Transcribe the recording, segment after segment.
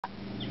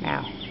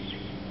Now,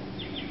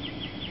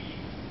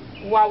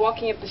 while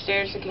walking up the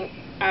stairs,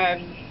 I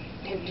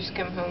had just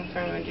come home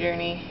from a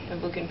journey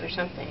of looking for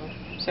something.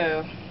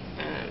 So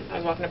I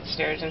was walking up the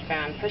stairs and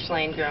found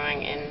purslane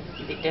growing in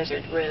the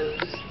desert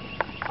rose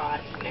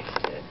pot next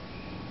to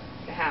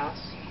the house.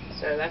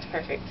 So that's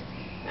perfect.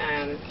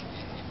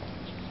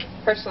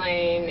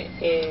 Purslane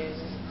is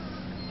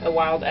a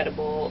wild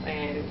edible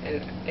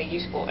and a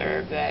useful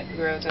herb that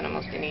grows in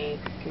almost any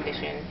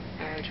condition.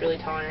 It's really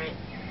tolerant.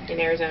 In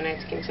Arizona,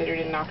 it's considered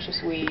a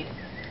noxious weed,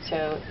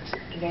 so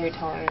it's very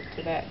tolerant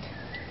to that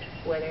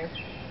weather.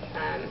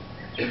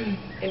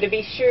 And to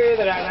be sure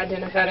that I've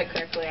identified it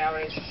correctly, I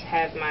always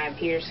have my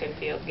Peterson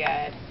field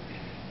guide,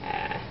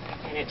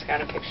 and it's got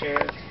a picture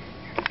of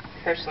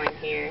purslane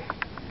here.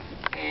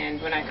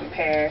 And when I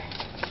compare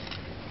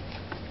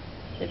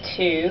the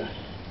two,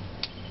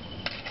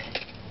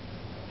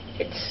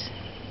 it's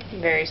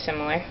very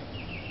similar.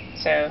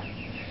 So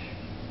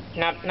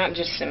not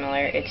just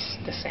similar, it's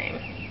the same.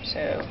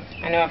 So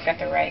I know I've got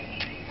the right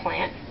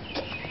plant.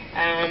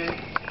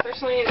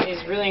 Purslane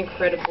is really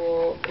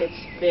incredible.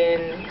 It's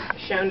been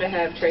shown to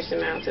have trace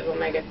amounts of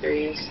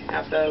omega-3s,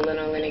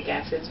 alpha-linolenic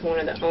acids, one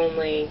of the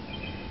only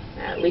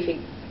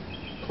leafy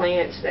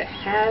plants that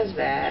has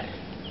that.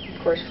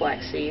 Of course,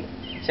 flaxseed.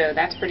 So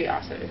that's pretty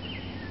awesome.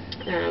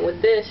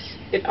 With this,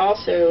 it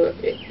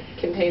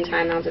contains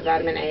high amounts of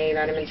vitamin A,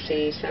 vitamin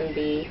C, some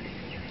B.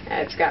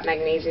 It's got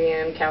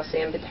magnesium,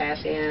 calcium,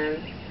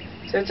 potassium.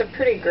 So it's a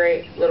pretty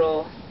great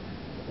little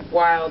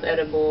wild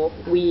edible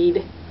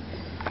weed.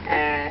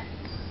 And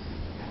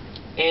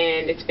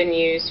it's been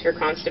used for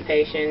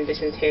constipation,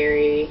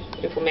 dysentery,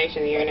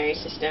 inflammation of the urinary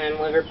system,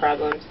 liver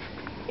problems.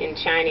 In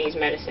Chinese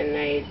medicine,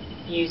 they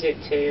use it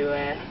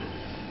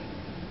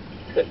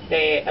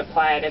they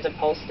apply it as a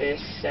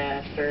poultice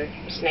for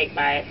snake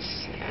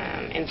bites,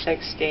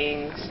 insect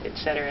stings,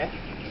 etc.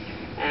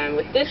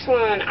 With this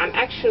one, I'm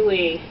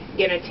actually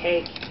going to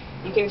take,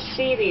 you can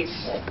see these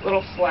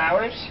little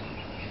flowers,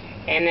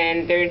 and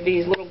then there are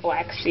these little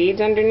black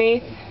seeds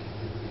underneath.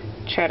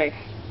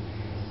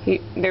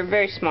 They're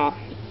very small.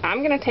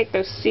 I'm going to take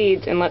those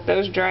seeds and let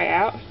those dry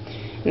out,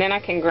 and then I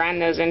can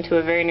grind those into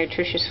a very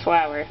nutritious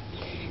flour.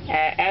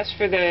 As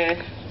for the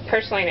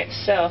purslane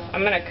itself,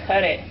 I'm going to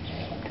cut it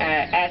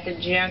at the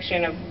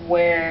junction of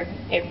where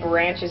it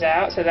branches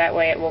out, so that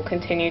way it will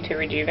continue to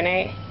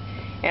rejuvenate.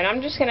 And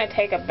I'm just going to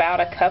take about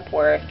a cup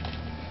worth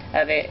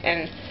of it,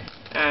 and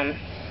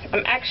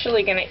I'm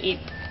actually going to eat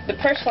the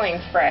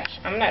purslane fresh.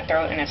 I'm not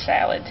throwing it in a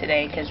salad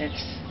today because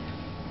it's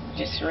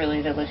just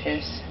really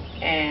delicious.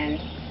 And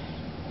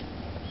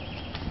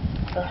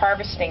for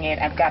harvesting it,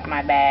 I've got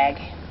my bag,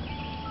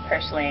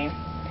 purslane.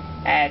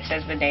 It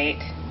says the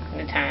date,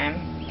 the time,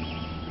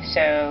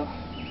 so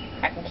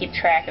I can keep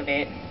track of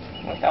it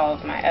with all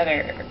of my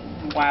other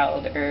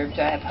wild herbs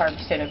I have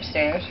harvested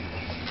upstairs.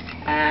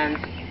 And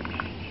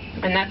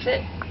that's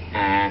it.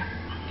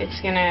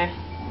 It's gonna,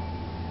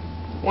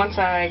 once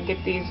I get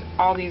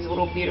all these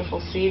little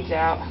beautiful seeds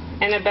out,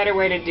 and a better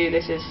way to do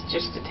this is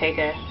just to take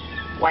a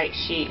white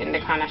sheet and to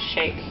kind of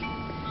shake,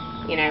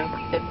 you know,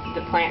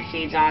 the plant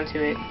seeds onto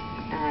it.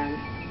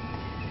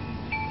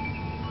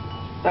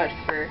 But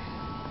for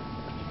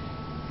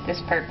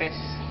this purpose,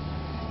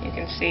 you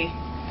can see,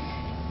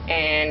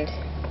 and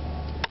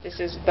this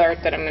is the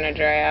art that I'm going to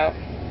dry out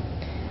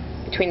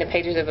between the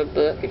pages of a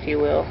book, if you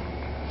will,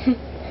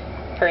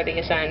 per the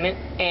assignment,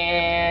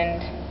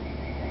 and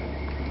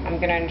I'm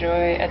going to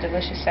enjoy a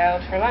delicious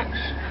salad for lunch.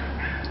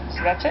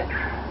 So that's it.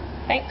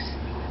 Thanks.